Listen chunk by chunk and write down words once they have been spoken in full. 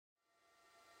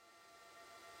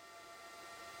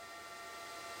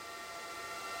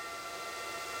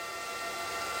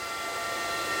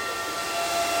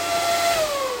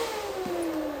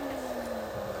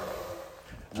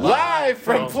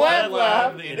From Plant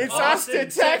Lab in Austin,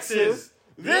 Texas,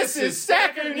 this is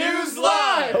Stacker News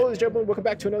Live! Hello, ladies and gentlemen. Welcome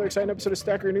back to another exciting episode of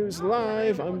Stacker News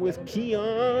Live. I'm with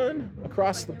Keon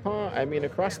across the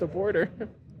border.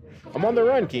 I'm on the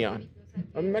run, Keon.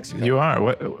 I'm in Mexico. You are?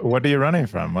 What are you running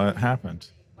from? What happened?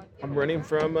 I'm running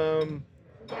from,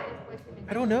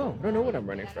 I don't know. I don't know what I'm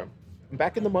running from. I'm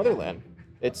back in the motherland.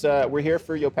 We're here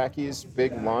for Yopaki's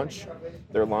big launch.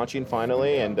 They're launching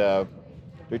finally, and they're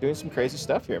doing some crazy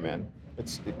stuff here, man.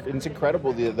 It's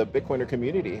incredible, the Bitcoiner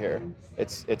community here.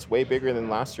 It's way bigger than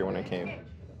last year when I came.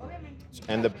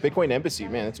 And the Bitcoin Embassy,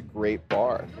 man, it's a great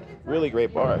bar. Really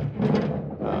great bar.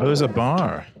 There's a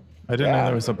bar. I didn't know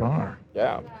there was a bar.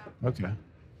 Yeah. Okay.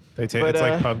 It's like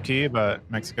PubKey, but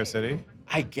Mexico City?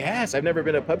 I guess. I've never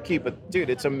been to PubKey, but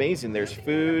dude, it's amazing. There's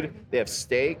food. They have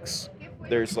steaks.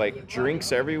 There's like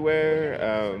drinks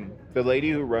everywhere. The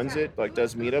lady who runs it like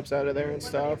does meetups out of there and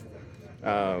stuff.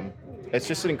 It's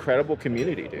just an incredible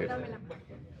community, dude.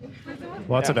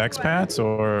 Lots of expats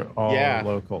or all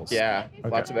locals? Yeah, okay.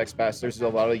 Lots of expats. There's a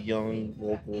lot of young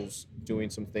locals doing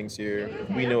some things here.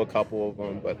 We know a couple of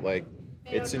them, but like,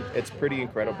 it's pretty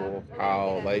incredible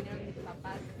how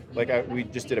we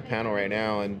just did a panel right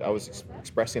now, and I was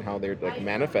expressing how they're like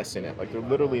manifesting it. Like they're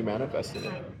literally manifesting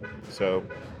it. So.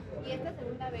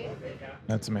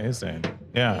 That's amazing.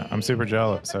 Yeah, I'm super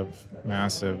jealous of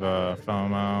massive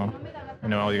FOMO. I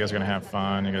know all you guys are going to have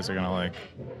fun. You guys are going to like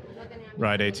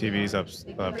ride ATVs up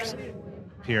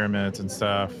pyramids and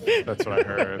stuff. That's what I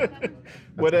heard.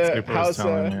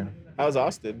 How's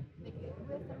Austin?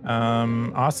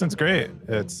 Austin's great.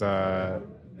 It's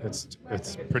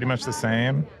pretty much the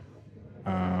same.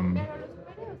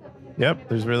 Yep,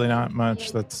 there's really not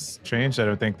much that's changed. I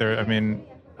don't think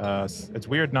it's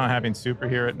weird not having Super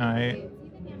here at night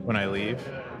when I leave.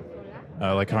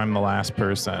 Like I'm the last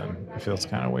person. It feels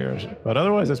kind of weird, but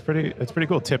otherwise it's pretty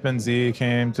cool. Tip and Z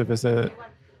came to visit.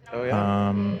 Oh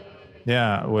yeah.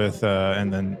 Yeah, with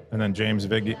and then James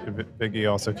Viggy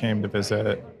also came to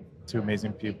visit. Two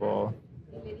amazing people,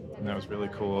 and that was really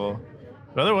cool.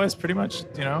 But otherwise, pretty much,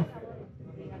 I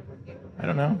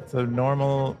don't know, the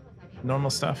normal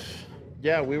stuff.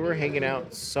 Yeah, we were hanging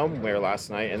out somewhere last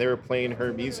night, and they were playing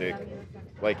her music.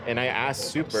 And I asked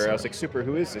Super, I was like, Super,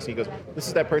 who is this? He goes, this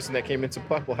is that person that came into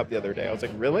Pop Lab the other day. I was like,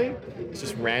 really? It's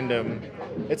just random.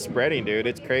 It's spreading, dude.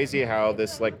 It's crazy how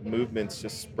this movement's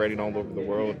just spreading all over the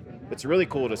world. It's really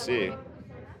cool to see.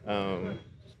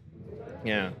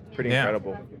 Pretty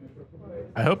incredible.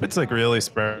 I hope it's really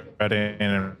spreading,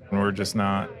 and we're just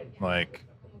not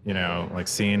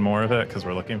seeing more of it because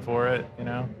we're looking for it,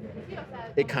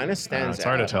 It kind of stands out. It's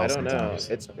hard to tell. I don't sometimes.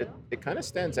 know. It kind of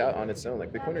stands out on its own.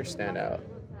 Like Bitcoiners stand out.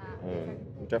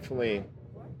 Definitely,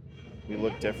 we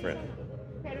look different.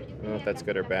 I don't know if that's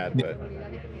good or bad, but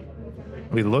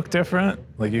we look different.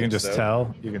 Like you can just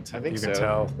tell. You can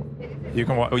tell. You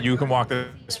can walk the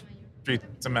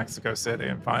streets of Mexico City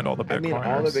and find all the Bitcoiners.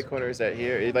 All the Bitcoiners that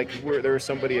here. There was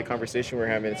a conversation we were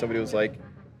having, and somebody was like,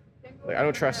 I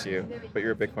don't trust you, but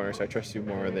you're a Bitcoiner, so I trust you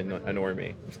more than a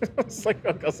normie. I was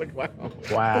like, wow.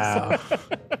 Wow.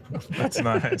 That's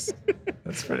nice.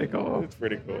 That's pretty cool. It's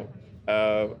pretty cool.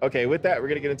 Okay, with that, we're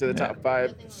going to get into the top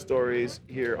 5 stories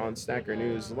here on Stacker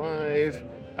News Live.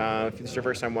 If this is your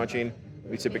first time watching,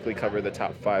 we typically cover the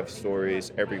top 5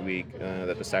 stories every week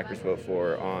that the stackers vote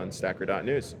for on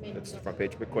stacker.news. That's the front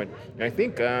page of Bitcoin. And I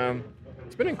think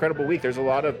it's been an incredible week. There's a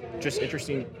lot of just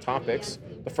interesting topics.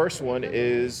 The first one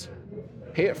is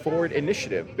Pay It Forward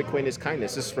Initiative, Bitcoin is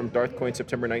Kindness. This is from Darthcoin,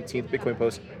 September 19th. Bitcoin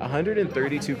post,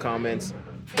 132 comments,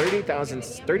 37,000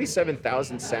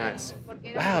 sats.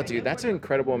 Wow, dude, that's an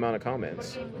incredible amount of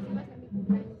comments.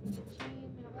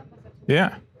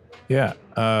 Yeah.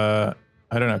 I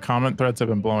don't know. Comment threads have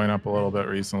been blowing up a little bit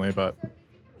recently, but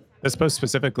this post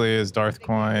specifically is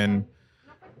Darthcoin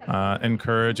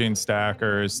encouraging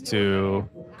stackers to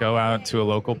go out to a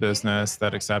local business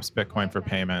that accepts Bitcoin for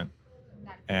payment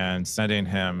and sending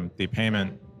him the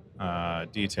payment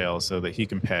details so that he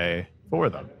can pay for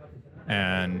them.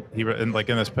 And in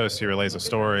this post, he relays a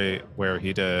story where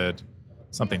he did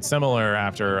something similar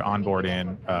after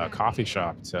onboarding a coffee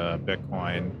shop to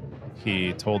Bitcoin.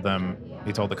 He told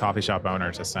the coffee shop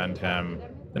owner to send him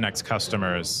the next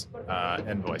customer's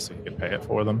invoice so he could pay it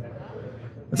for them.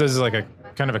 And so this is like a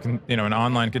kind of an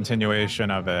online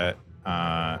continuation of it.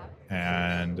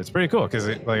 And it's pretty cool because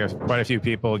quite a few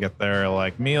people get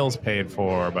their meals paid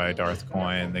for by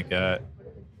Darthcoin. They get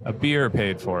a beer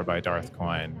paid for by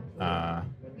Darthcoin.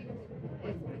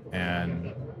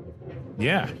 And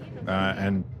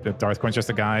Darthcoin's just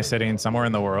a guy sitting somewhere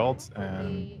in the world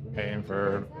and paying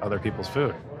for other people's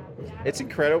food. It's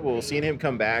incredible seeing him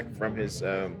come back from his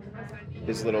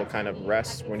his little kind of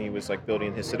rest when he was like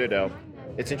building his citadel.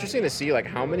 It's interesting to see like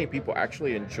how many people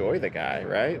actually enjoy the guy,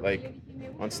 right? Like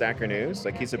on Stacker News,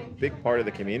 like he's a big part of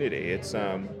the community. It's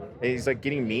he's like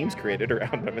getting memes created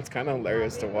around him. It's kind of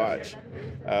hilarious to watch.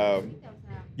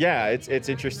 Yeah, it's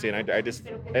interesting. I just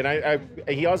and I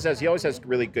he always has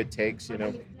really good takes. You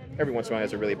know, every once in a while he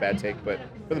has a really bad take, but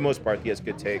for the most part he has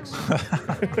good takes.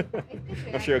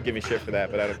 I'm sure he'll give me shit for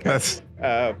that, but I don't care.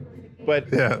 But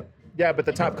yeah. Yeah, but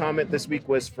the top comment this week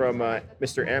was from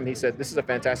Mr. M. He said, "This is a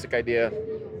fantastic idea.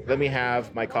 Let me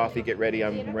have my coffee. Get ready.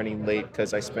 I'm running late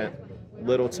because I spent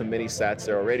little to many sats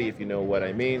there already, if you know what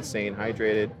I mean. Staying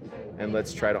hydrated, and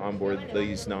let's try to onboard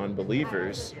these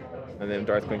non-believers." And then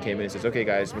Darth Quinn came in and says, "Okay,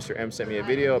 guys, Mr. M sent me a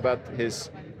video about his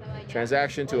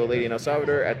transaction to a lady in El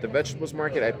Salvador at the vegetables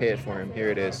market. I pay it for him. Here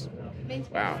it is."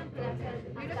 Wow.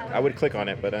 I would click on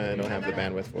it, but I don't have the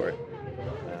bandwidth for it.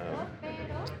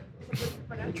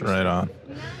 Right on.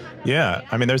 Yeah,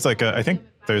 I mean, there's like I think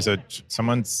there's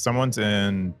someone's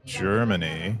in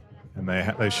Germany, and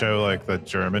they show like the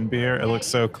German beer. It looks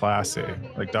so classy.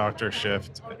 Like Dr.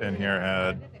 Shift in here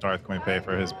had Darth Quinn pay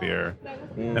for his beer,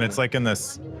 and it's like in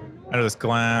this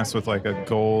glass with like a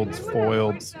gold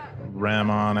foiled rim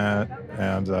on it,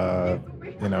 and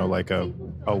like a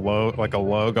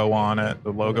logo on it.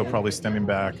 The logo probably stemming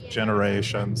back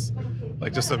generations,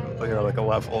 like just like a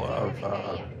level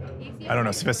of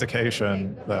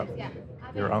sophistication that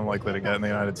you're unlikely to get in the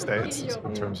United States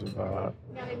in terms of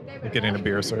getting a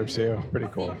beer served to you. Pretty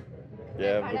cool.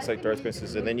 Yeah, it looks like Darth Quinn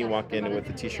says, and then you walk in with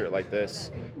a t-shirt like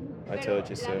this. I told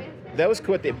you so. That was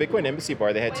cool. At the Bitcoin Embassy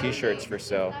Bar, they had t-shirts for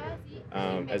sale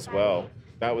as well.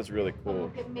 That was really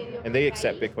cool. And they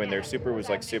accept Bitcoin. Their super was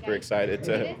like super excited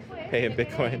to pay him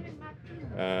Bitcoin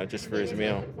just for his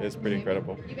meal. It was pretty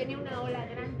incredible.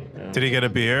 Yeah. Did he get a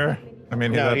beer? I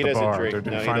mean, no, he doesn't bar. drink.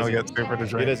 Did he finally get super to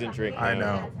drink? He doesn't drink. I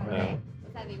know.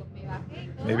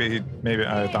 Maybe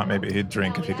I thought maybe he'd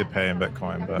drink if he could pay in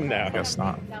Bitcoin, but no. I guess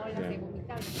not.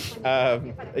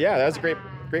 Yeah, that was a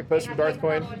great post from Darth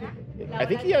Coin. I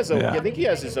think he has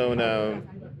his own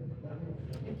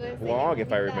blog,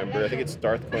 if I remember. I think it's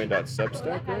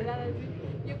darthcoin.substack, right?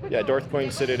 Yeah,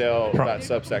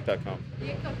 darthcoincitadel.substack.com.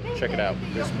 Check it out.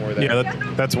 There's more there.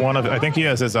 Yeah, that's one of. I think he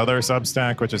has his other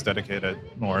Substack, which is dedicated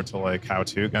more to like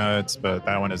how-to guides, but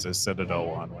that one is his Citadel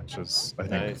one, which is I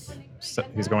think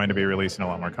he's going to be releasing a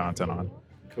lot more content on.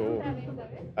 Cool.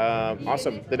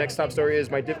 Awesome. The next top story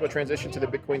is my difficult transition to the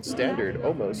Bitcoin standard.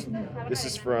 Almost. This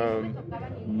is from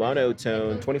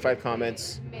Monotone. 25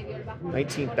 comments,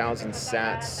 19,000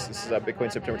 sats. This is a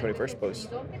Bitcoin September 21st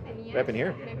post. What happened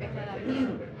here?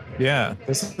 Yeah,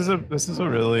 this is a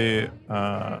really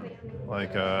I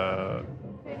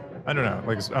don't know,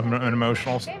 like an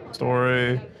emotional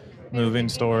story, moving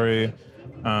story.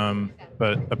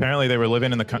 But apparently they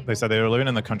said they were living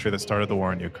in the country that started the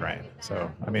war in Ukraine. So,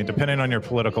 I mean, depending on your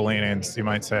political leanings, you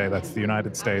might say that's the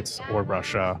United States or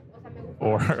Russia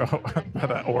or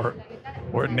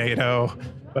NATO.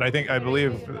 But I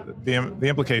believe the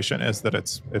implication is that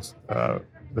it's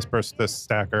this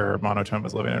stacker Monotone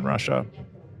was living in Russia,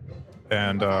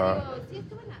 and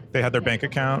they had their bank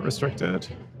account restricted,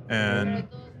 and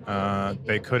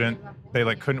they couldn't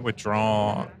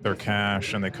withdraw their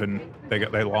cash, and they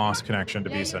lost connection to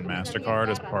Visa and MasterCard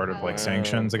as part of like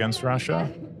sanctions against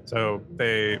Russia. So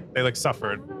they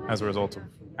suffered as a result of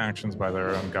actions by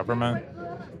their own government,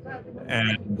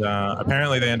 and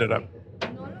apparently they ended up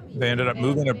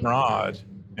moving abroad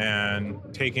and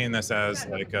taking this as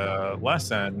like a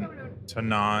lesson to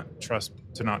not trust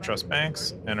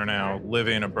banks, and are now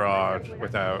living abroad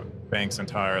without banks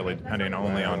entirely, depending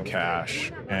only on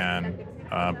cash and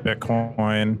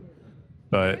Bitcoin.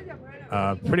 But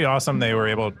pretty awesome. They were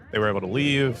able to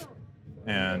leave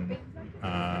and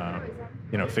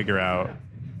figure out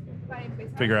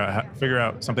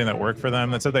something that worked for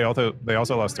them. That said, they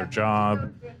also lost their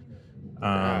job.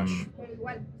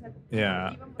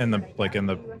 Yeah, in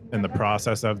the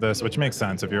process of this, which makes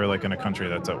sense if you're like in a country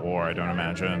that's at war. I don't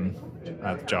imagine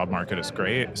the job market is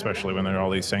great, especially when there are all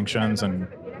these sanctions, and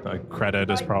credit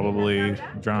is probably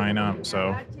drying up.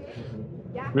 So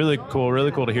really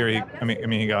cool to hear. He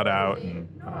got out, and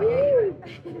I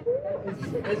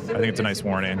think it's a nice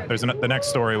warning. The next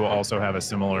story will also have a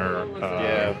similar.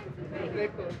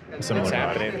 It's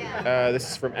happening.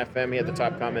 This is from FM. He had the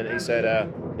top comment. He said,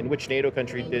 "In which NATO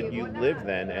country did you live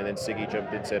then?" And then Siggy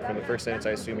jumped in and said, "From the first sentence,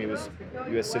 I assume he was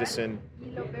U.S. citizen."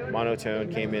 Monotone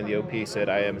came in. The OP said,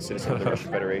 "I am a citizen of the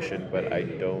Russian Federation, but I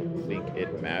don't think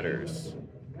it matters."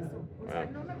 Wow.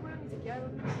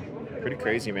 Pretty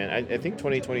crazy, man. I think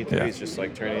 2023 is just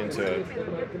like turning into a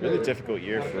really difficult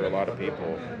year for a lot of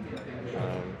people.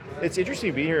 it's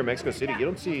interesting being here in Mexico City. You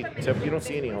don't see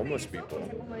any homeless people,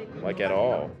 like, at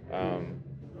all.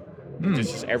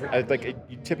 Just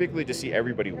you typically just see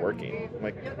everybody working,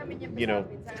 like,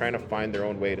 trying to find their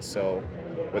own way to sell,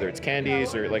 whether it's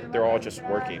candies or, like, they're all just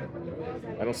working.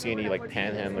 I don't see any, like,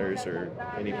 panhandlers or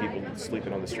any people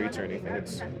sleeping on the streets or anything.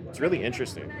 It's really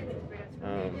interesting.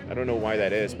 I don't know why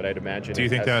that is, but I'd imagine. Do you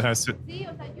think that has to?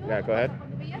 Yeah, go ahead.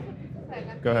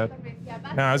 Go ahead.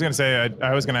 No, I was gonna say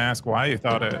I was gonna ask why you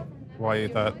thought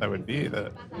that would be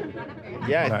that.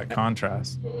 Yeah, that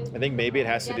contrast. I think maybe it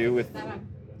has to do with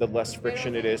the less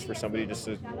friction it is for somebody just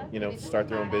to, start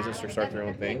their own business or start their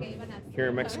own thing. Here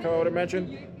in Mexico, I would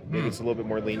imagine, maybe it's a little bit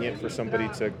more lenient for somebody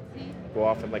to go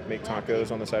off and, like, make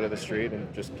tacos on the side of the street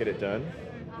and just get it done.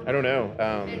 I don't know.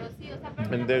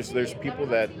 And there's people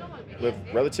that live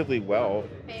relatively well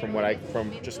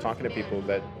from just talking to people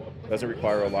that doesn't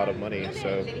require a lot of money.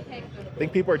 So I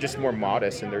think people are just more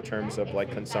modest in their terms of, like,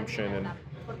 consumption and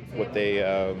what they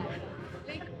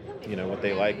what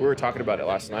they like. We were talking about it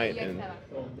last night, and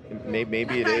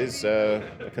maybe it is a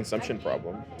consumption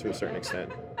problem to a certain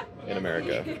extent in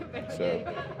America. So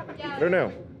I don't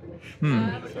know.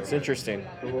 It's interesting.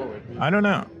 I don't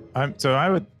know.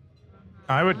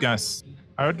 I would guess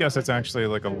it's actually,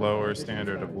 like, a lower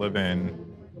standard of living.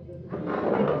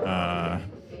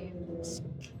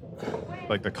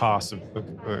 Like the cost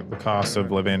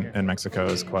of living in Mexico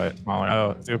is quite smaller.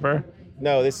 Oh, super.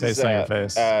 No, this is on your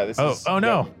face.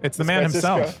 No, it's the man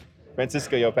himself.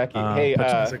 Francisco Yopeki. Hey,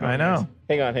 I know.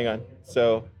 Hang on.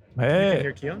 So, hey, You can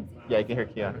hear Keon? Yeah, I can hear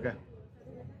Keon. Okay.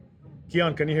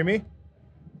 Keon, can you hear me?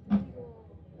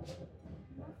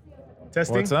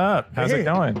 Testing. What's up? How's it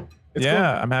going? It's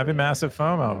yeah, cool. I'm having massive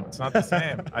FOMO. It's not the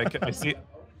same. I see.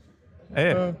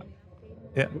 Hey,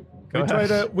 yeah.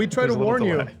 We try to warn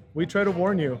you. We try to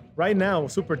warn you. Right now,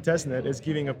 Super Testnet is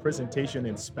giving a presentation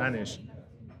in Spanish.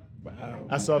 Wow.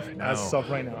 As of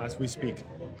right now, as we speak.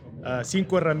 5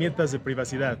 herramientas de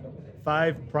privacidad.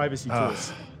 5 privacy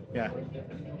tools. Yeah.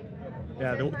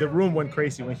 Yeah, the room went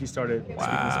crazy when he started speaking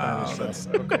Spanish. So. That's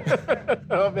so cool.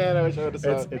 Oh man, I wish I would have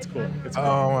saw. It's cool. It's cool.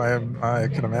 Oh, I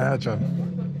can imagine.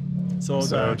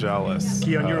 So jealous.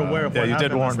 Keon, you're aware of what you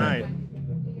did happened warn last me.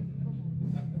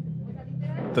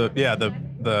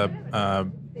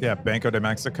 The Banco de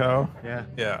Mexico. night.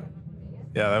 Yeah,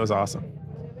 that was awesome.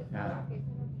 Yeah.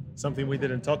 Something we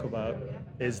didn't talk about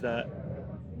is that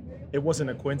it wasn't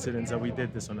a coincidence that we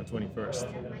did this on the 21st.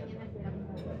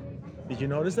 Did you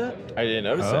notice that? I didn't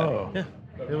notice that. Yeah,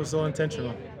 it was all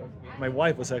intentional. My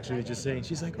wife was actually just saying,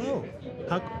 she's like, oh,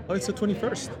 it's the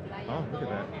 21st. Oh, look at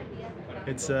that.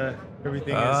 It's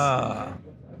everything is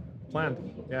planned.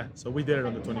 Yeah, so we did it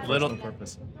on the 21st on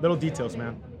purpose. Little details,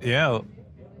 man. Yeah,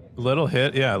 little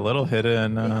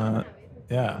hidden,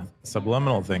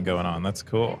 subliminal thing going on. That's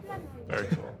cool. Very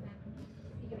cool.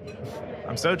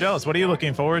 I'm so jealous. What are you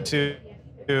looking forward to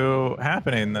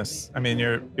happening this? I mean,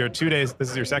 you're 2 days. This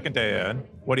is your second day in.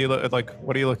 What do you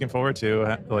What are you looking forward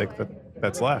to?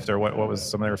 That's left, or what was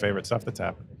some of your favorite stuff that's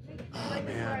happened? Oh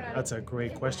man, that's a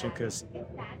great question because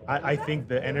I think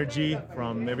the energy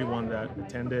from everyone that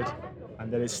attended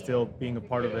and that is still being a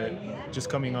part of it, just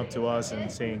coming up to us and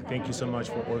saying thank you so much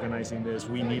for organizing this.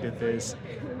 We needed this.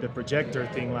 The projector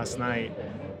thing last night,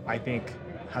 I think,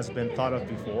 has been thought of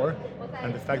before,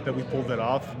 and the fact that we pulled it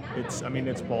off, it's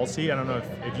ballsy. I don't know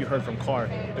if you heard from Carr.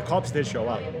 The cops did show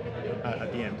up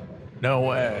at the end. No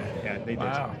way. Yeah, they did.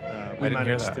 Wow. We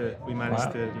managed to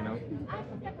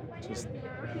just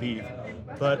leave.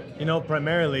 But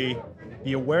primarily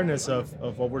the awareness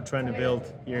of what we're trying to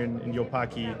build here in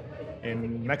Yopaki,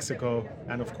 in Mexico,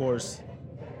 and of course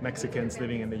Mexicans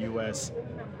living in the U.S.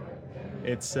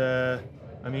 It's we're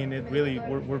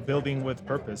building with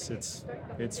purpose.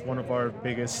 It's one of our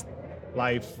biggest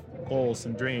life goals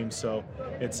and dreams. So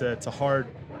it's a hard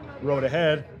road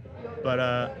ahead. But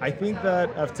I think that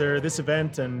after this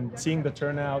event and seeing the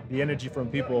turnout, the energy from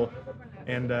people,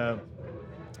 and the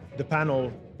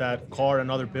panel that Carr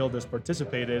and other builders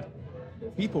participated,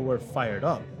 people were fired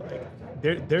up. Like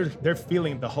they're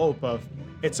feeling the hope of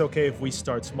it's okay if we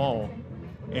start small.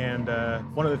 And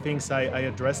one of the things I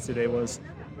addressed today was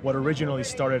what originally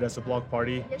started as a block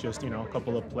party, just a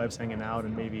couple of plebs hanging out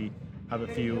and maybe have a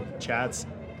few chats,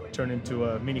 turned into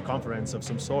a mini conference of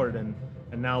some sort, and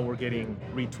now we're getting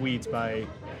retweets by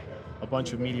a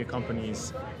bunch of media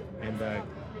companies and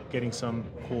getting some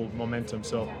cool momentum.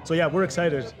 So yeah, we're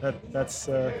excited. That's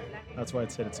why I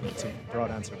said it's a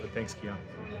broad answer, but thanks, Keon.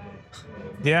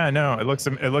 Yeah, no, it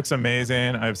looks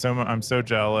amazing. I'm so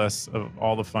jealous of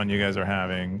all the fun you guys are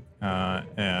having,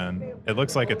 and it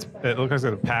looks like a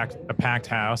packed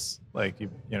house. Like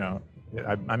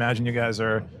I imagine you guys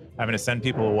are having to send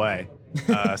people away.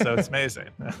 So it's amazing.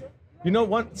 You know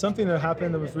what? Something that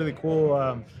happened that was really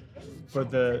cool for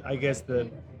I guess the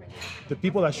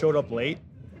people that showed up late.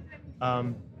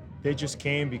 They just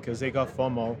came because they got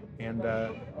FOMO and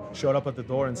showed up at the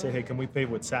door and said, "Hey, can we pay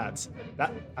with Sats?"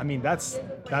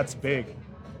 That's big,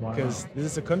 because this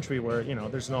is a country where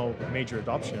there's no major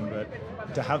adoption, but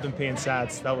to have them pay in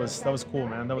Sats, that was cool,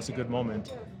 man. That was a good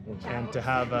moment, and to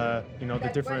have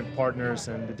the different partners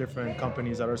and the different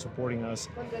companies that are supporting us.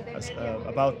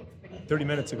 About 30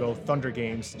 minutes ago, Thunder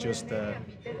Games just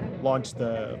launched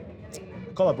the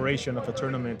collaboration of a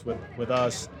tournament with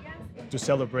us to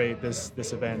celebrate this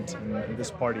event and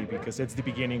this party, because it's the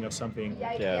beginning of something.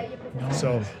 Yeah.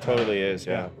 So Totally is.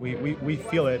 Yeah. we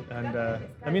feel it, and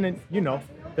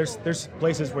there's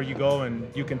places where you go and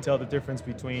you can tell the difference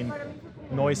between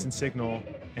noise and signal,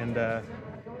 and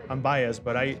I'm biased,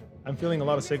 but I'm feeling a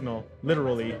lot of signal,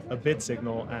 literally a bit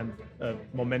signal and a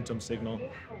momentum signal.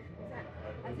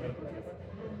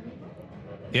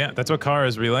 Yeah, that's what Carr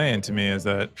is relaying to me, is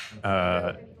that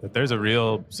that there's a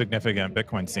real significant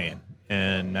Bitcoin scene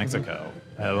in Mexico,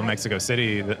 Mexico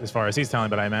City, as far as he's telling,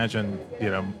 but I imagine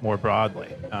more broadly,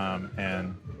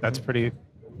 and that's pretty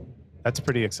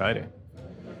exciting.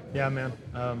 Yeah, man.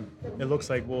 It looks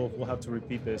like we'll have to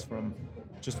repeat this from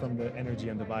the energy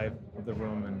and the vibe of the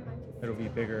room, and it'll be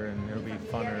bigger and it'll be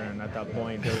funner, and at that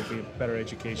point there will be better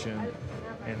education,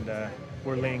 and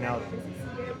we're laying out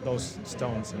those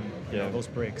stones and those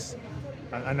bricks,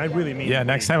 and I really mean. Yeah,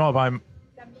 next time I'll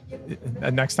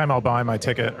buy my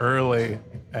ticket early,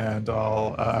 and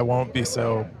I won't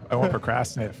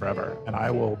procrastinate forever, and I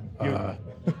will.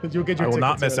 You'll get your. I will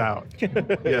not tickets miss early. out.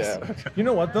 Yes. You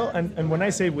know what though, and when I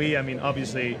say we, I mean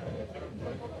obviously.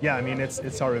 Yeah, I mean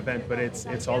it's our event, but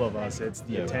it's all of us. It's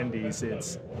the attendees.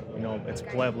 It's it's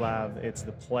Pleb Lab. It's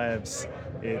the plebs.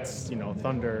 It's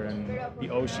Thunder and the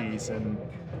Oshis and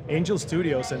Angel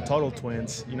Studios and Total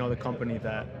Twins. The company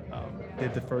that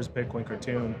did the first Bitcoin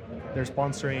cartoon. They're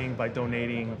sponsoring by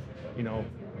donating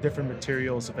different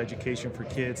materials of education for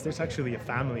kids. There's actually a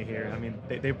family here. I mean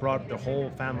they brought the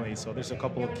whole family. So there's a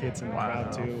couple of kids in the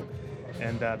crowd too,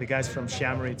 and the guys from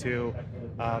Chavarria too.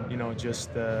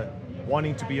 Just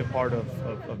wanting to be a part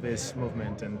of this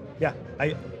movement, and yeah,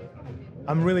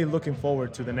 I'm really looking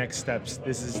forward to the next steps.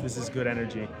 This is good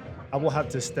energy. I will have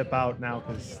to step out now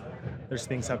because there's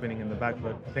things happening in the back,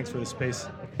 but thanks for the space,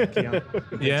 Keon.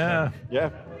 Yeah.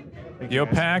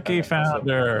 Yopaki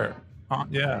founder.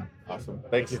 Yeah. Awesome.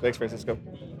 Thanks, Francisco.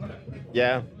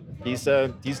 Yeah, he's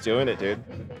doing it, dude.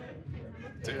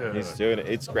 He's doing it.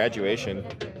 It's graduation,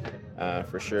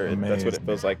 for sure. That's what it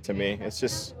feels like to me. It's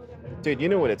just, dude, you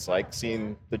know what it's like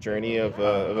seeing the journey of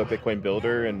a Bitcoin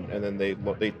builder, and then they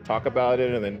talk about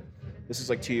it, and then this is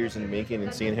like 2 years in the making,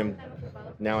 and seeing him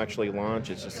now actually launch,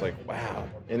 it's just like, wow.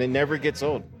 And it never gets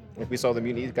old. Like we saw the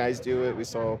Muni guys do it. We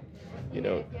saw,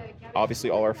 obviously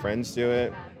all our friends do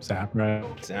it. Zaprite,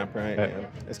 man.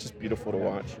 It's just beautiful to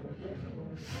watch.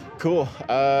 Cool.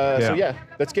 So yeah,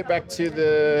 let's get back to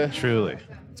the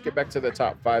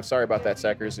top 5. Sorry about that,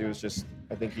 Sackers. It was just,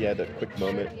 I think he had a quick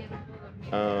moment.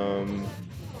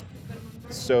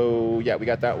 So yeah, we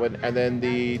got that one. And then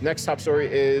the next top story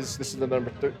this is the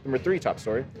number 3 top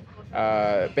story.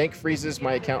 Bank freezes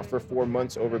my account for 4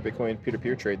 months over Bitcoin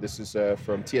peer-to-peer trade. This is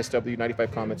from TSW,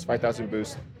 95 comments, 5,000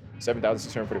 boost,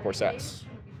 7,644 sats.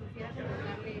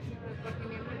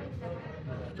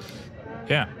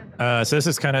 Yeah. So this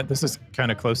is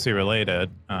kind of closely related,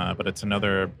 but it's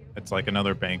like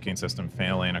another banking system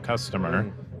failing a customer.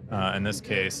 In this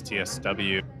case,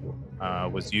 TSW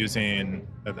was using.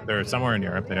 They're somewhere in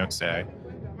Europe. They don't say.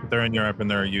 They're in Europe,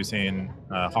 and they're using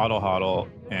HODL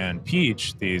and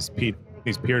Peach, these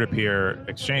peer-to-peer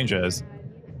exchanges,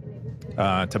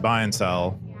 to buy and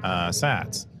sell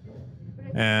Sats.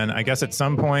 And I guess at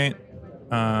some point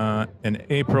in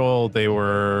April, there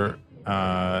was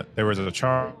a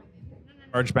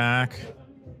chargeback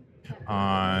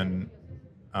on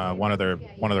one of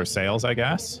their sales, I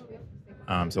guess.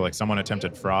 So like someone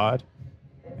attempted fraud,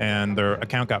 and their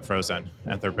account got frozen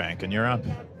at their bank in Europe.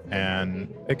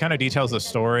 And it kind of details the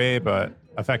story, but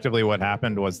effectively what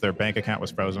happened was their bank account was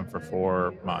frozen for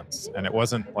 4 months, and it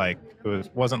wasn't like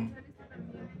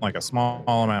a small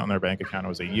amount in their bank account. It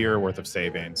was a year worth of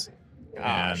savings.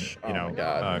 Gosh, and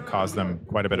caused them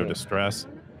quite a bit of distress.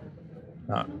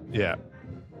 Yeah,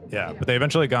 but they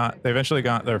eventually got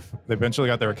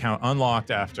their account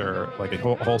unlocked after like a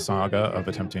whole saga of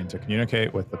attempting to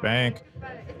communicate with the bank.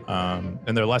 And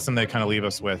their lesson they kind of leave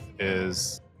us with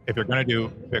is, if you're going to do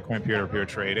Bitcoin peer-to-peer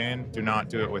trading, do not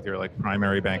do it with your like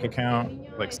primary bank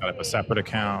account. Like set up a separate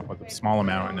account with a small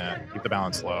amount in it. Keep the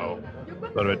balance low.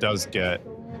 But if it does get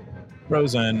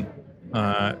frozen,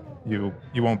 you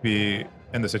won't be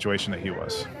in the situation that he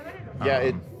was. Yeah,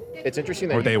 Um, it's interesting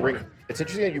that or they were. it's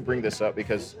interesting that you bring this up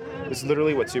because this is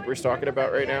literally what Super's talking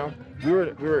about right now. We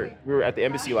were at the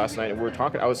embassy last night and we were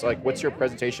talking. I was like, "What's your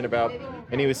presentation about?"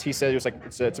 And he said it was like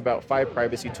it's about 5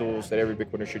 privacy tools that every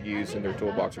Bitcoiner should use in their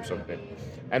toolbox or something.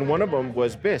 And one of them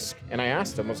was BISC. And I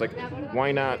asked him, I was like,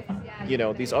 "Why not?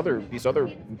 These other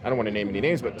I don't want to name any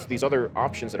names, but these other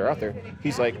options that are out there."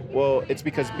 He's like, "Well, it's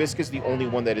because BISC is the only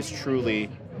one that is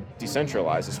truly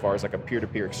decentralized as far as like a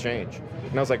peer-to-peer exchange."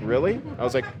 And I was like, really? I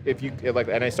was like,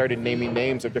 and I started naming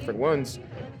names of different ones,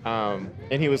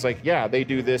 and he was like, yeah, they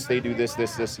do this, and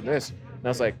this. And I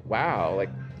was like, wow, like,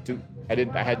 dude,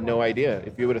 I had no idea.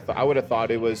 If you would have I would have thought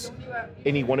it was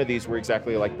any one of these were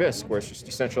exactly like BISC, where it's just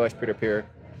decentralized peer-to-peer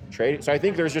trading. So I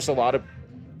think there's just a lot of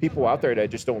people out there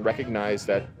that just don't recognize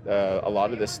that a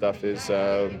lot of this stuff is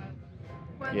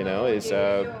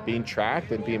being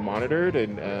tracked and being monitored,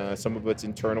 and some of it's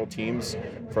internal teams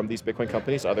from these Bitcoin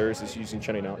companies. Others is using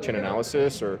chain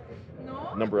analysis or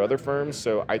a number of other firms.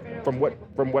 So from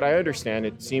what I understand,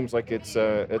 it seems like it's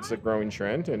a growing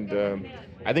trend, and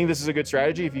I think this is a good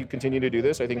strategy. If you continue to do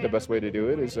this, I think the best way to do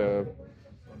it is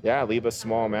leave a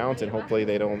small amount, and hopefully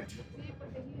they don't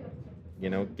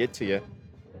get to you.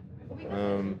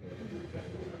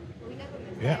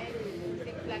 Yeah.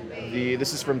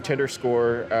 This is from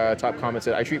Tinderscore. Top comment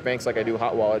said, "I treat banks like I do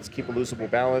hot wallets. Keep a losable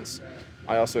balance.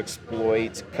 I also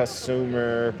exploit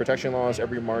consumer protection laws.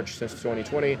 Every March since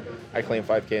 2020, I claim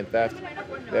 5K in theft.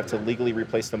 They have to legally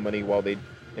replace the money while they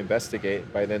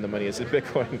investigate. By then, the money is in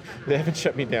Bitcoin. They haven't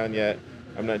shut me down yet.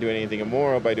 I'm not doing anything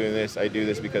immoral by doing this. I do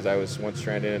this because I was once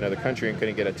stranded in another country and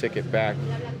couldn't get a ticket back."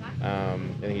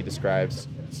 And he describes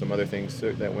some other things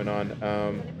that went on.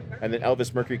 And then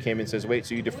Elvis Mercury came and says, "Wait,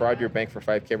 so you defraud your bank for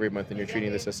 5K every month and you're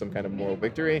treating this as some kind of moral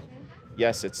victory?"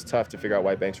 Yes, it's tough to figure out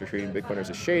why banks are treating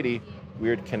Bitcoiners as shady.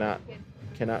 Weird, cannot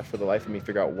for the life of me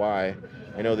figure out why.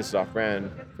 I know this is off-brand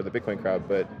for the Bitcoin crowd,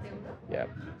 but yeah.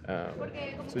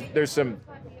 So there's some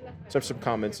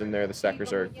comments in there. The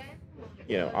stackers are,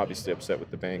 obviously upset with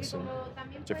the banks and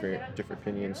different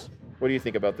opinions. What do you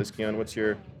think about this, Keon?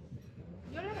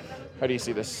 How do you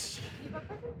see this?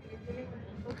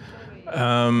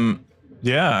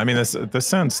 Yeah, I mean, this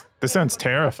sounds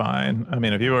terrifying. I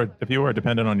mean, if you are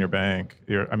dependent on your bank,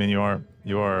 you're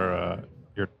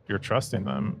trusting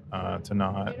them to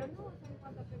not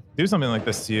do something like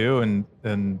this to you, and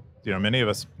many of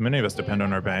us depend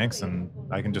on our banks, and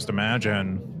I can just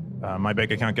imagine my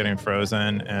bank account getting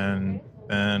frozen and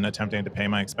then attempting to pay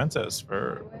my expenses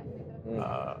for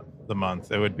the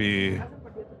month. It would be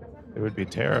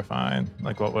terrifying.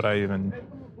 Like, what would I even?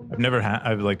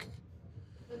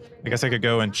 I guess I could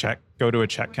go to a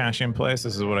check cashing place.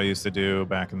 This is what I used to do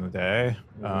back in the day,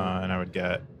 and I would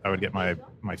get my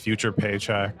future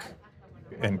paycheck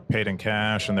and paid in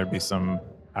cash, and there'd be some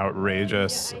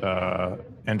outrageous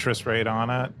interest rate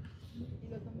on it.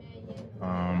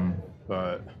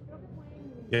 But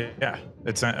yeah,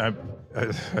 it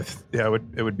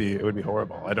would be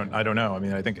horrible. I don't know. I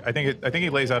mean, I think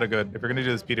he lays out a good. If you're going to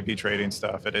do this P2P trading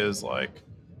stuff, it is like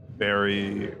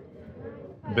very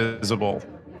visible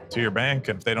to your bank,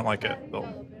 and if they don't like it,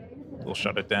 they'll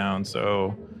shut it down.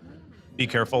 So be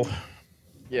careful.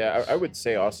 Yeah, I would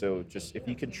say also, just if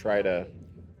you can try to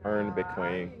earn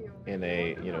Bitcoin in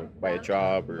by a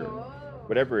job or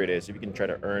whatever it is, if you can try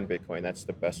to earn Bitcoin, that's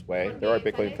the best way. There are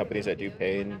Bitcoin companies that do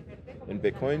pay in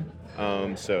Bitcoin.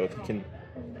 So if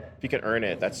you can earn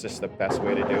it, that's just the best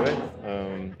way to do it.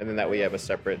 And then that way you have a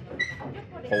separate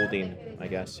holding, I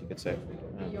guess you could say.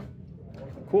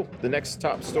 Cool. The next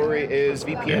top story is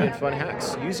VPN and fun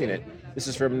hacks using it. This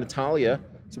is from Natalia,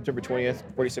 September 20th,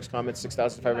 46 comments,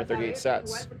 6,538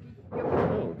 sats.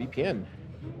 Oh, VPN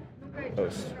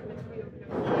post.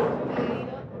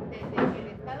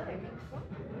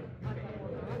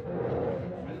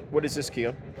 What is this,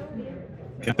 Keo?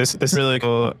 This is really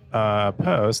cool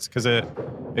post because it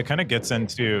kind of gets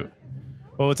into,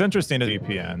 well, what's interesting is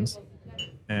VPNs,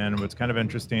 and what's kind of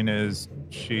interesting is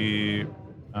she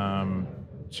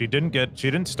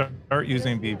didn't start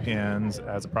using VPNs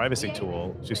as a privacy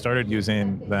tool. She started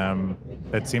using them,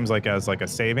 it seems like, as like a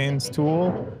savings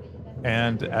tool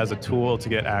and as a tool to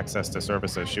get access to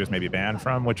services she was maybe banned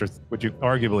from, which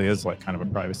arguably is like kind of a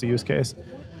privacy use case.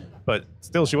 But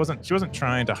still, she wasn't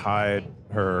trying to hide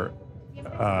her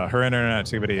internet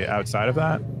activity outside of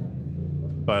that.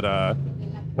 But I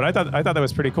thought that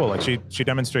was pretty cool. Like she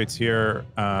demonstrates here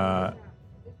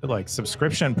like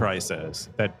subscription prices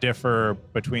that differ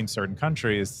between certain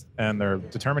countries, and they're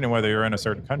determining whether you're in a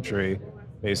certain country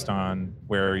based on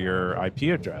where your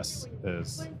IP address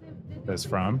is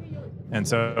from. And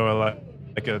so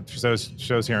like it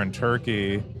shows here in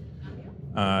Turkey,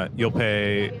 you'll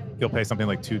pay something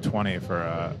like $2.20 for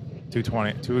a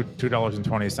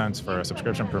 $2.20 for a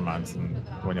subscription per month, and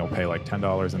when you'll pay like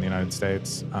 $10 in the United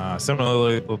States.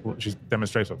 Similarly, she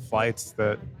demonstrates with flights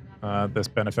that this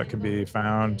benefit can be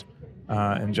found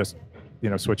in just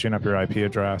switching up your IP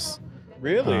address.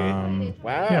 Really?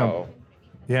 Wow.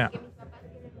 Yeah.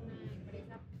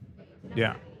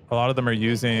 A lot of them are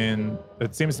using.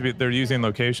 It seems to be they're using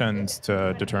locations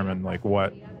to determine like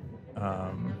what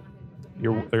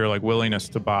your like willingness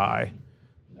to buy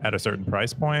at a certain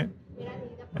price point,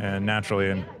 and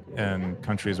naturally in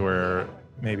countries where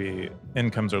maybe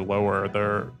incomes are lower,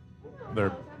 they're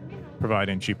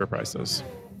providing cheaper prices.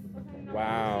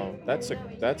 Wow, that's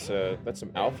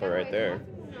some alpha right there.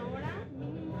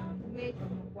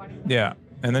 Yeah,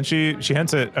 and then she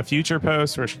hints at a future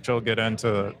post where she'll get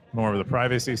into more of the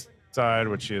privacy side,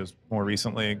 which she has more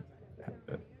recently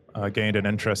gained an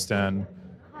interest in.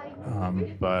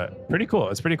 But pretty cool.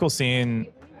 It's pretty cool seeing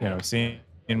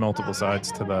multiple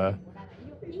sides to the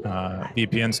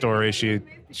VPN story. She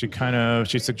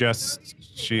suggests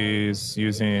she's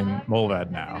using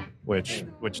Molvad now, which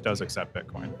does accept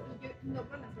Bitcoin.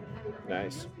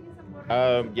 Nice.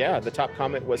 Yeah, the top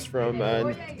comment was from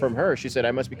her. She said,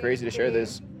 "I must be crazy to share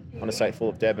this on a site full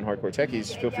of dev and hardcore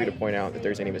techies. Feel free to point out if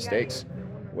there's any mistakes,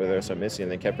 whether there's some missing."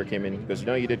 And then Kepler came in and goes,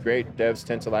 "No, you did great. Devs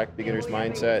tend to lack beginner's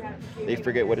mindset. They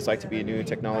forget what it's like to be a new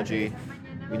technology.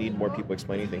 We need more people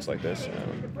explaining things like this."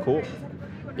 Cool.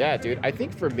 Yeah, dude. I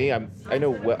think for me, I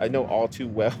know all too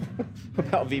well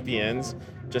about VPNs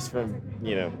just from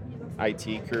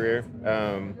IT career.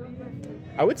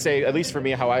 I would say, at least for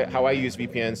me, how I use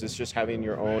VPNs is just having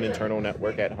your own internal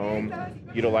network at home,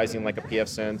 utilizing like a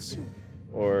pfSense,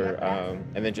 or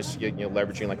and then just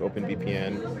leveraging like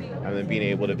OpenVPN, and then being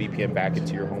able to VPN back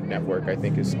into your home network. I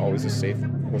think is always a safe,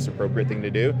 most appropriate thing to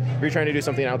do. If you're trying to do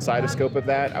something outside of scope of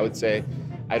that, I would say,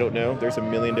 I don't know. There's a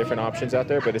million different options out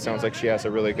there, but it sounds like she has a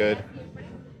really good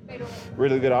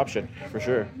option for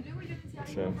sure.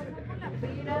 So.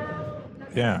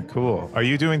 Yeah, cool. Are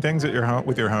you doing things at your home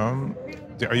with your home?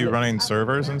 Are you running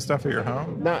servers and stuff at your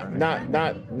home?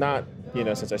 Not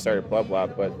since I started blah,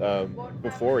 but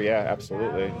before, yeah,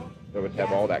 absolutely. I would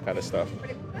have all that kind of stuff.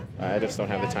 I just don't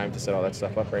have the time to set all that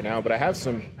stuff up right now. But I have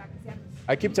some.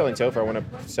 I keep telling Topher I want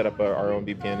to set up our own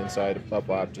VPN inside of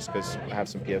blah, just because I have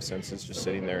some pfSenses just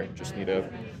sitting there. Just need to,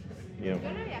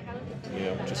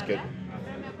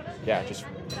 just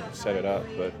set it up.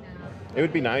 But it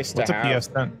would be nice to have. What's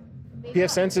a pfSense?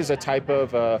 pfSense is a type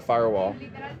of firewall.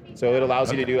 So it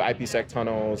allows you to do IPsec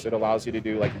tunnels. It allows you to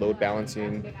do like load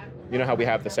balancing. You know how we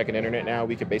have the second internet now?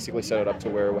 We could basically set it up to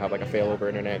where we'll have like a failover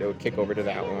internet. It would kick over to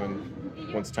that one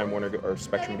once Time Warner or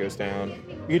Spectrum goes down.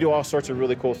 You can do all sorts of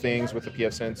really cool things with the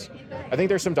pfSense. I think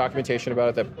there's some documentation about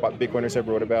it that Bitcoiners have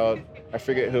wrote about. I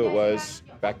forget who it was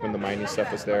back when the mining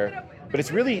stuff was there. But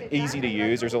it's really easy to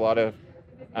use. There's a lot of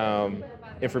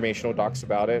informational docs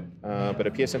about it, but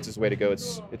a pfSense is the way to go.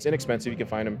 It's inexpensive. You can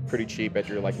find them pretty cheap at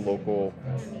your like local,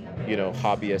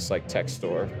 hobbyist like tech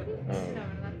store,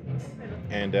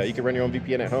 and you can run your own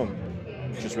VPN at home,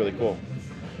 which is really cool.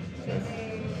 So,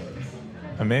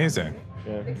 amazing.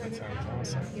 Yeah. That sounds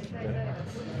awesome. Yeah.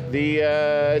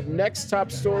 The next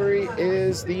top story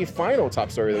is the final top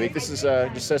story of the week. This is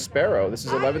just says Sparrow. This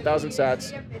is 11,000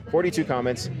 sats, 42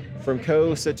 comments from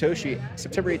Ko Satoshi,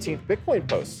 September 18th Bitcoin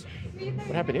posts.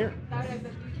 What happened here?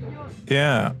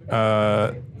 Yeah,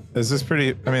 this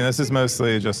is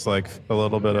mostly just like a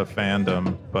little bit of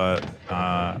fandom, but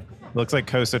looks like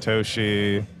Ko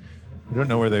Satoshi. I don't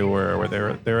know where they were.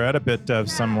 They were at a BitDev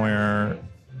somewhere.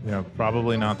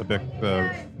 Probably not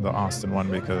the Austin one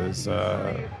because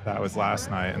that was last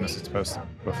night, and this is posted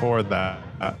before that.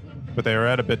 But they were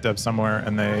at a BitDev somewhere,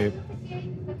 and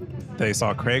they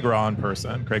saw Craig Raw in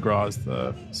person. Craig Raw is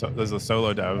the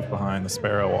solo dev behind the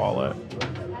Sparrow wallet,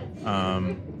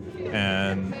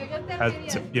 and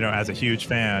as a huge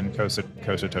fan, Ko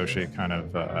Satoshi kind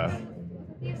of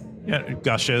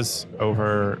gushes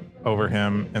over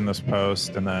him in this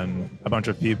post, and then a bunch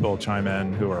of people chime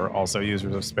in who are also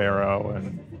users of Sparrow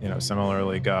and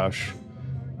similarly gush.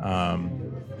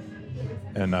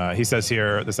 And he says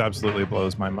here, "This absolutely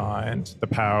blows my mind. The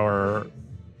power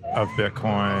of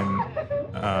Bitcoin.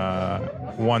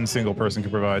 One single person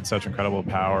can provide such incredible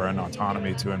power and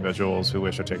autonomy to individuals who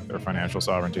wish to take their financial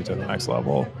sovereignty to the next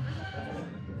level."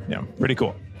 Yeah, pretty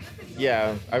cool.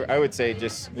 Yeah, I would say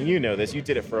just, this, you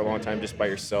did it for a long time just by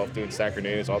yourself, doing Stacker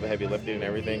News, all the heavy lifting and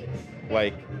everything.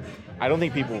 Like, I don't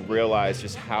think people realize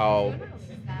just how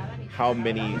how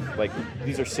many, like,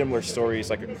 these are similar stories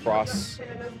like across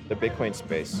the Bitcoin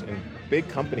space, and big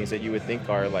companies that you would think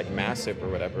are like massive or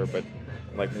whatever, but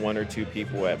like one or two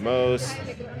people at most,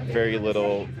 very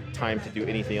little time to do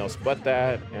anything else but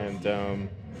that. And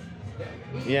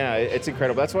yeah, it's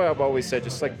incredible. That's why I've always said,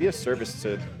 just like be a service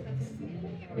to,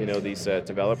 you know, these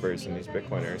developers and these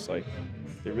Bitcoiners. Like,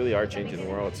 they really are changing the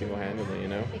world single-handedly. You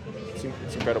know,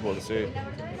 it's incredible to see.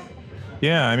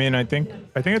 Yeah, I mean, I think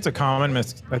it's a common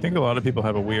I think a lot of people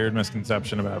have a weird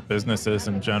misconception about businesses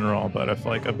in general. But if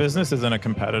like a business is in a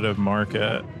competitive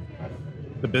market,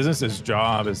 the business's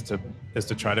job is to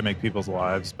try to make people's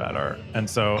lives better. And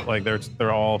so like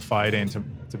they're all fighting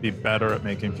to be better at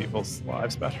making people's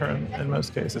lives better in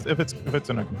most cases, if it's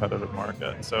in a competitive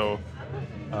market. So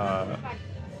I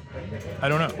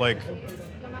don't know, like,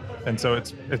 and so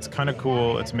it's kind of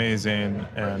cool, it's amazing,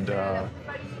 and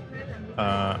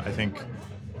I think,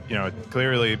 you know,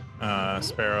 clearly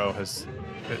Sparrow has,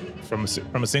 from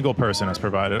a single person, has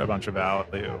provided a bunch of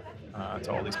value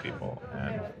to all these people,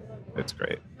 and it's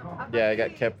great. Yeah, I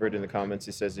got Kepford in the comments.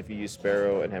 He says, if you use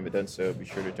Sparrow and haven't done so, be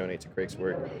sure to donate to Craig's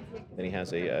work. Then he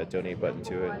has a donate button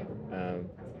to it.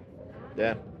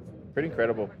 Yeah, pretty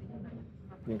incredible.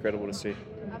 Incredible to see.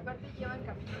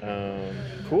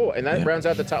 Cool, and that rounds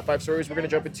out the top 5 stories. We're going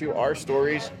to jump into our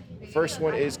stories. First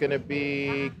one is going to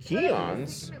be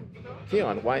Keon's.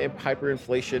 Keon, why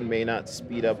hyperinflation may not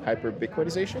speed up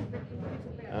hyper-Bitcoinization?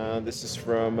 This is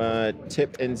from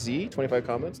Tip NZ, 25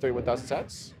 comments, 31,000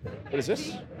 sats. What is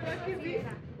this?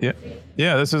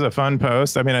 Yeah, this is a fun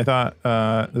post. I mean, I thought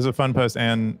this is a fun post,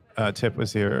 and Tip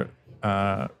was here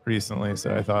recently,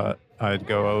 so I thought I'd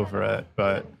go over it.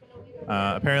 But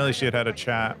apparently she had a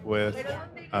chat with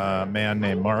a man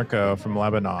named Marco from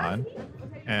Lebanon,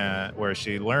 and where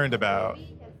she learned about,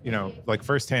 you know, like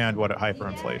firsthand what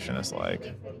hyperinflation is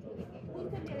like.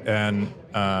 And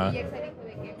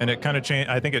it kind of changed.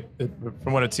 I think it,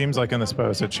 from what it seems like in this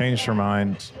post, it changed her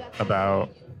mind about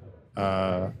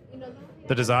the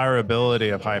desirability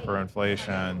of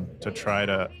hyperinflation to try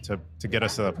to get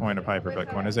us to the point of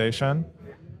hyper-Bitcoinization,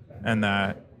 and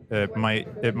that it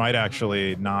might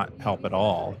actually not help at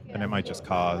all, and it might just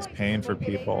cause pain for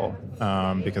people,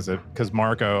 because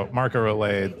Marco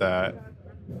relayed that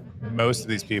most of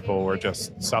these people were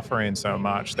just suffering so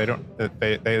much they don't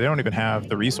even have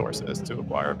the resources to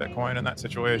acquire Bitcoin in that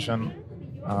situation,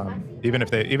 even if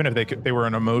they were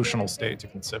in an emotional state to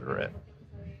consider it.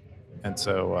 And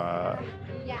so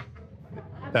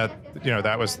that, you know,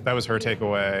 that was her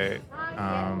takeaway,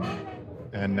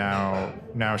 and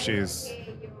now she's,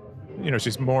 you know,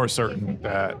 she's more certain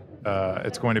that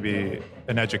it's going to be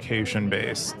an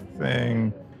education-based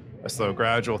thing, a slow,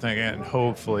 gradual thing, and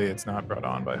hopefully it's not brought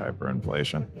on by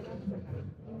hyperinflation.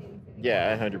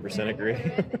 Yeah, I 100% agree.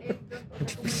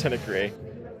 100% agree.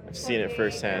 I've seen it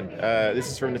firsthand. This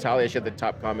is from Natalia. She had the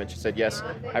top comment. She said, yes,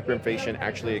 hyperinflation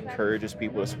actually encourages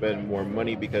people to spend more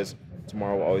money because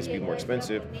tomorrow will always be more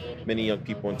expensive. Many young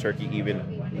people in Turkey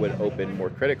even would open more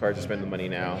credit cards to spend the money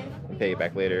now and pay it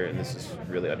back later, and this is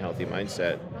a really unhealthy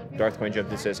mindset. Darthcoin jumped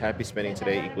in and says, happy spending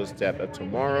today equals debt of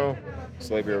tomorrow,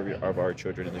 slavery of our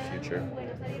children in the future.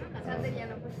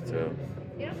 So,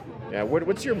 yeah,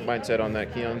 what's your mindset on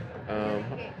that, Keon?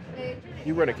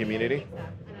 You run a community,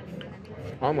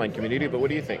 online community, but what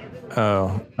do you think?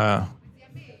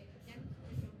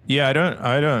 Yeah, I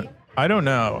don't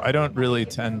know. I don't really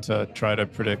tend to try to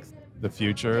predict the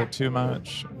future too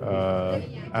much,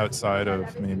 outside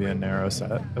of maybe a narrow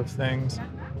set of things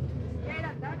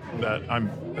that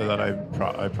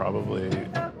I probably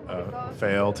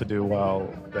fail to do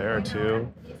well there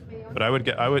too. But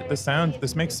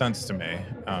this makes sense to me.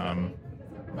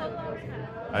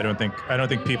 I don't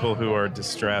think people who are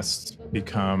distressed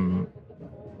become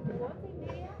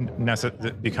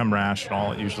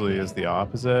rational. It usually is the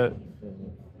opposite.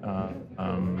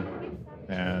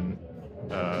 And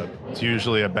it's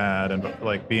usually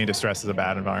like being distressed is a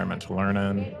bad environment to learn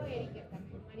in.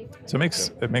 So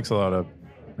it makes a lot of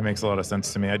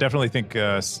sense to me. I definitely think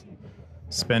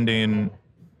spending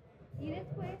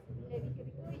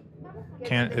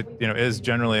is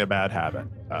generally a bad habit.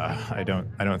 I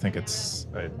don't think it's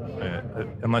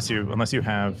unless you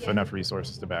have enough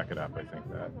resources to back it up. I think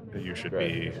that you should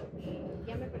be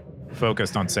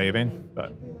focused on saving.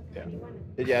 But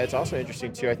yeah, it's also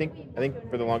interesting too. I think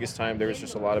for the longest time there was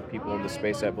just a lot of people in the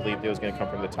space that believed it was going to come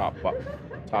from the top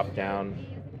down.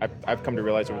 I've come to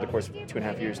realize over the course of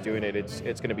 2.5 years doing it, it's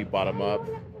going to be bottom up,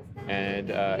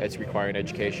 and it's requiring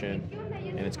education,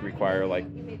 and it's going to require like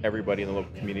everybody in the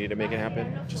local community to make it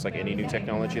happen, just like any new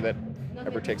technology that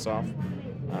ever takes off.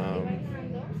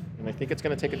 And I think it's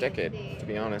going to take a decade, to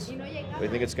be honest. I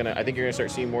think you're going to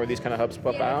start seeing more of these kind of hubs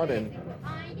pop out, and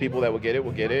people that will get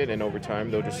it, and over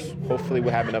time they'll just hopefully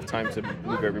we'll have enough time to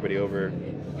move everybody over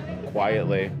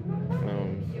quietly.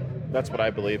 That's what I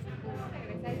believe.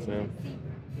 So.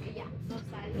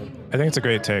 I think it's a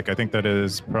great take. I think that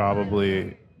is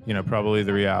probably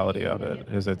the reality of it.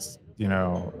 Is it's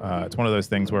it's one of those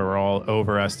things where we're all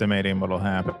overestimating what will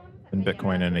happen in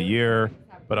Bitcoin in a year,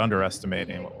 but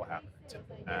underestimating what will happen in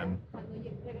 10.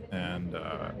 And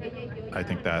I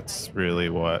think that's really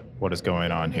what is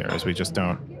going on here. Is we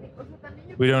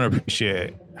don't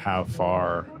appreciate how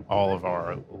far all of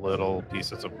our little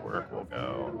pieces of work will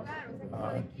go,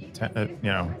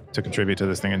 to contribute to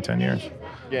this thing in 10 years.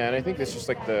 Yeah, and I think it's just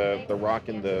like the rock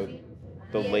in the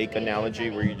lake analogy,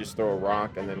 where you just throw a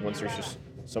rock, and then once there's just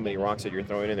so many rocks that you're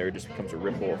throwing in there, it just becomes a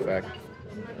ripple effect.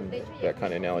 And that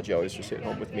kind of analogy always just hit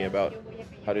home with me about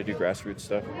how to do grassroots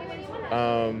stuff.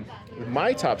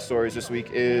 My top stories this week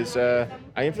is I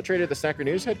infiltrated the Stacker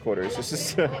News headquarters. This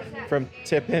is from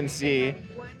Tip NC.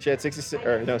 She had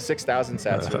 6,000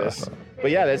 sats for this.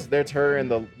 But yeah, that's her in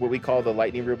what we call the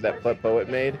lightning room that Pleb Poet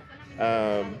made.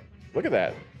 Look at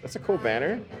that. That's a cool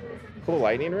banner. Cool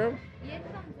lightning room.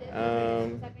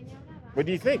 What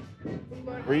do you think?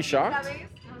 Were you shocked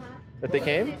that they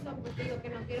came?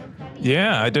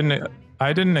 Yeah, I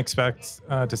didn't expect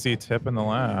to see Tip in the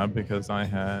lab, because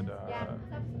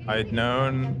I'd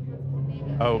known.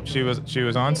 Oh, she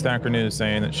was on Stacker News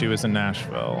saying that she was in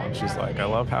Nashville, and she's like, I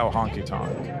love how honky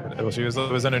tonk. Well,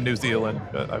 it was in a New Zealand,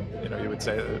 but you would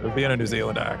say it would be in a New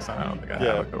Zealand accent. I don't think I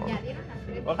have a good one.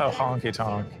 I love how honky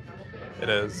tonk it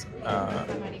is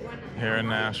here in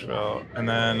Nashville. And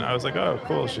then I was like, oh,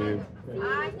 cool,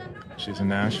 she's in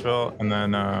Nashville. And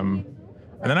then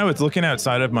I was looking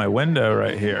outside of my window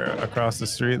right here across the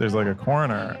street. There's like a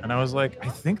corner, and I was like, I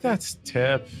think that's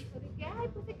Tip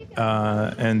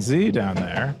and Z down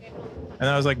there. And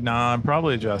I was like, nah, I'm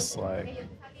probably just like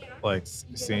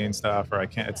seeing stuff, or I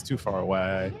can't. It's too far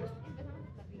away.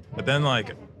 But then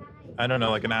I don't know,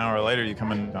 like an hour later, you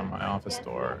come in on my office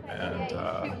door,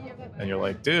 and you're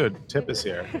like, dude, Tip is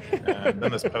here. And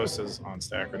then this post is on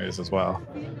Stacker News as well.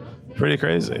 Pretty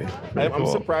crazy. Pretty I'm cool.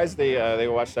 surprised they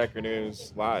watch Stacker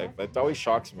News live. It always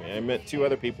shocks me. I met 2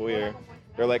 other people here.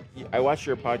 They're like, I watched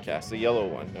your podcast, the yellow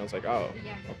one. And I was like, oh,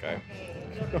 okay.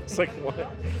 I was like, what?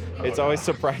 It's always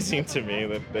surprising to me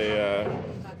that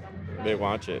they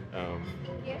watch it.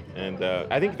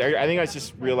 I think I was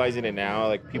just realizing it now.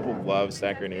 Like, people love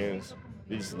Stacker News.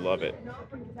 They just love it.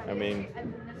 I mean,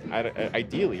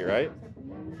 ideally, right?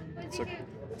 It's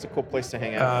a cool place to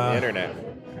hang out on the internet.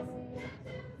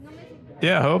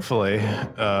 Yeah, hopefully.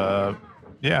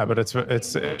 Yeah, but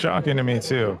it's shocking to me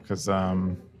too, because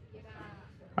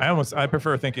I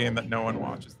prefer thinking that no one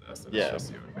watches this. It's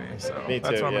just you and me. So me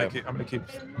that's too, what yeah. I'm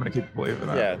gonna keep believing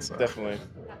that. Yeah, so. definitely.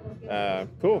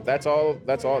 Cool. That's all.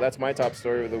 That's my top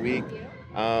story of the week.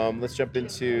 Let's jump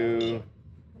into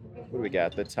what do we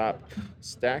got? The top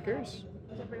stackers.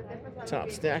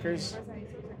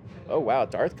 Oh wow,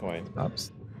 Darthcoin.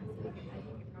 Oops.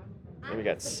 Then we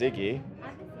got Siggy,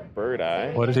 Bird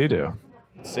Eye. What did he do?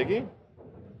 Siggy?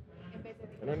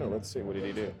 I don't know. Let's see. What did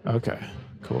he do? Okay,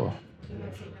 cool.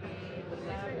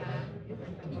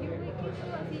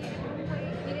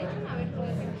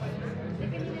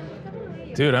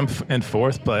 Dude, I'm in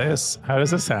 4th place. How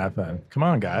does this happen? Come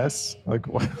on, guys. Like,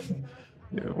 what?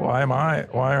 Why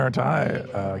aren't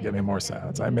I getting more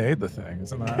sats? I made the thing,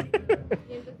 isn't that?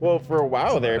 Well, for a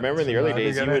while there, remember in the early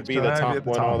days, you would be the top at the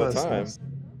one top all the of this time. list.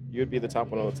 You would be the top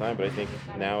one all the time, but I think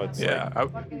now it's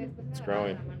it's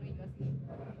growing.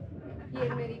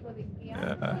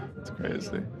 Yeah, it's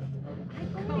crazy.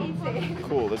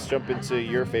 Cool. Let's jump into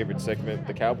your favorite segment,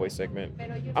 the cowboy segment.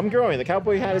 I'm growing. The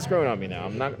cowboy hat is growing on me now.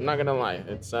 I'm not gonna lie.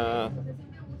 It's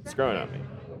growing on me.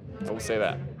 I will say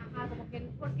that.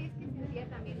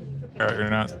 You're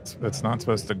not. It's not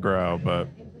supposed to grow, but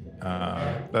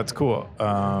that's cool.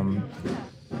 That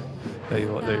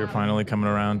you're finally coming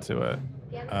around to it.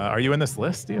 Are you in this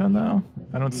list even though?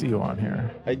 I don't see you on here.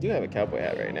 I do have a cowboy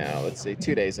hat right now. Let's see,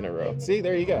 2 days in a row. See,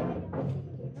 there you go.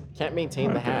 Can't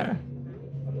maintain the hat.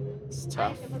 It's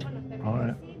tough. All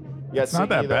right. It's not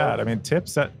that bad. I mean, Tip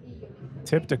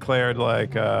declared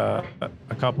like a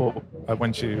couple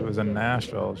when she was in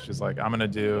Nashville. She's like, I'm gonna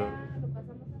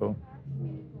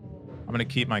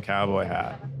keep my cowboy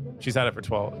hat. She's had it for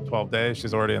 12 days.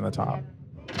 She's already in the top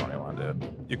 21,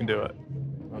 dude. You can do it.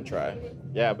 I'll try.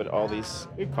 Yeah, but all these...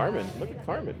 Look at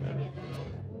Carmen, man.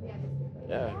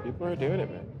 Yeah, people are doing it,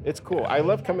 man. It's cool. I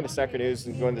love coming to Stacker News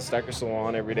and going to the Stacker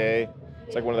Salon every day.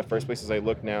 It's like one of the first places I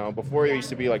look now. Before, it used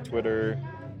to be like Twitter,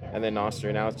 and then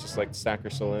Noster. Now it's just like Stacker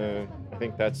Saloon. I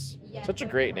think that's such a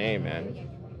great name, man.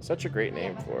 Such a great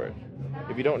name for it.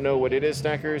 If you don't know what it is,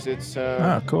 Stackers, it's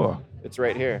Cool. it's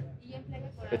right here.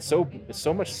 It's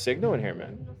so much signal in here,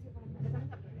 man.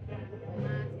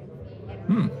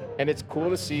 And it's cool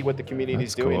to see what the community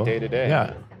is doing cool. day to day.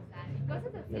 Yeah.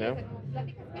 You know?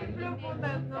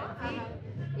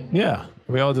 Yeah,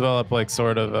 we all develop like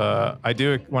sort of. I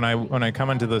do when I come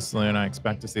into the saloon, I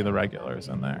expect to see the regulars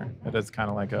in there. It is kind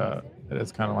of like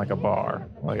a bar.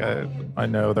 Like I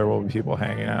know there will be people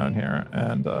hanging out in here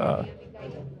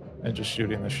and just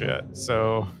shooting the shit.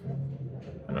 So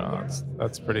I don't know,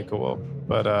 that's pretty cool.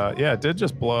 But yeah, it did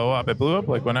just blow up. It blew up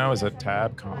like when I was at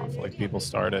TabConf. Like people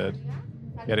started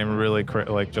getting really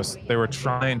they were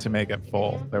trying to make it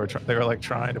full. They were like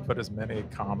trying to put as many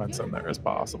comments in there as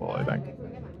possible, I think.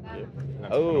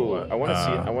 Oh, I want to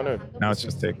see. I want to. Now it's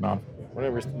just taking off. I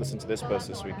want to listen to this post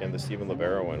this weekend, the Steven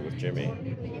Livera one with Jimmy.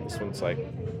 This one's like,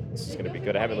 this is going to be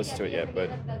good. I haven't listened to it yet, but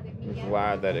I'm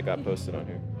glad that it got posted on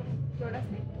here.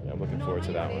 Yeah, I'm looking forward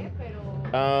to that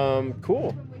one.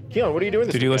 Cool. Keelan, what are you doing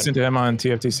this Did you listen to him on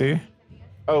TFTC?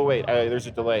 Oh, wait, there's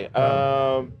a delay.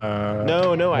 No,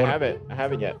 I haven't. I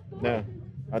haven't yet. No,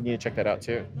 I'll need to check that out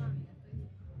too.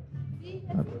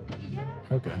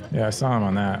 Okay. Yeah, I saw him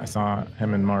on that. I saw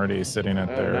him and Marty sitting at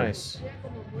nice.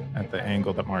 At the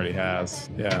angle that Marty has.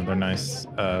 Yeah, they're nice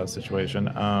situation.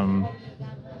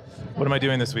 What am I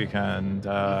doing this weekend?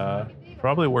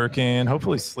 Probably working,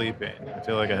 hopefully sleeping. I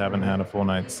feel like I haven't had a full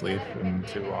night's sleep in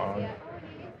too long.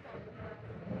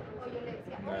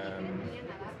 And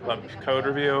then code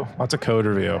review. Lots of code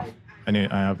review. I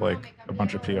have like a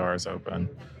bunch of PRs open.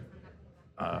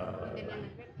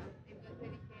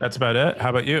 That's about it.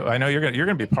 How about you? I know you're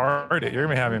gonna be partying. You're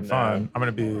gonna be having fun. I'm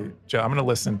gonna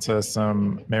listen to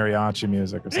some mariachi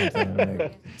music or something.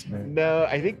 No,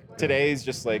 I think today's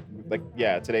just like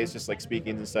today's just like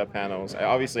speakings and stuff panels.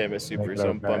 Obviously, I'm a super, so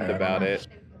I'm bummed about it.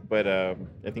 But I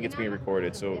think it's being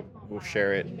recorded, so we'll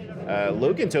share it.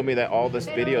 Logan told me that all this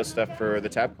video stuff for the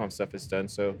TabConf stuff is done,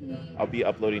 so I'll be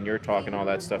uploading your talk and all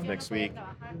that stuff next week.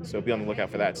 So be on the lookout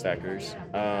for that, Stackers.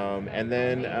 And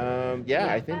then,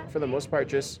 I think for the most part,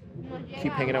 just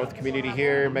keep hanging out with the community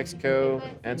here in Mexico,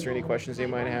 answer any questions they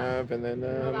might have, and then,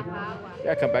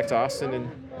 come back to Austin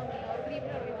and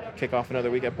kick off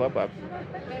another week at Plub Lab.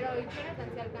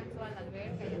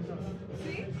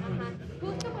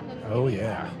 Oh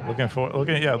yeah, looking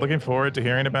forward to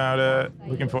hearing about it.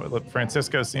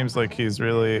 Francisco seems like he's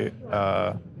really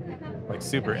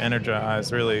super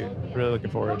energized. Really looking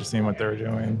forward to seeing what they're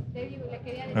doing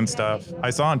and stuff. I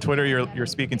saw on Twitter you're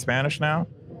speaking Spanish now.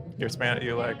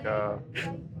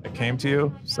 It came to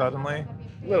you suddenly.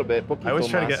 A little bit. I always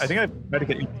try to get. I think I try to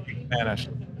get you to speak Spanish.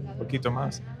 Poquito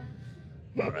más.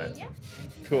 All right.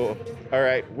 Cool. All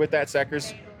right. With that,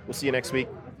 Stackers, we'll see you next week.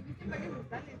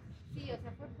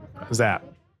 Zap.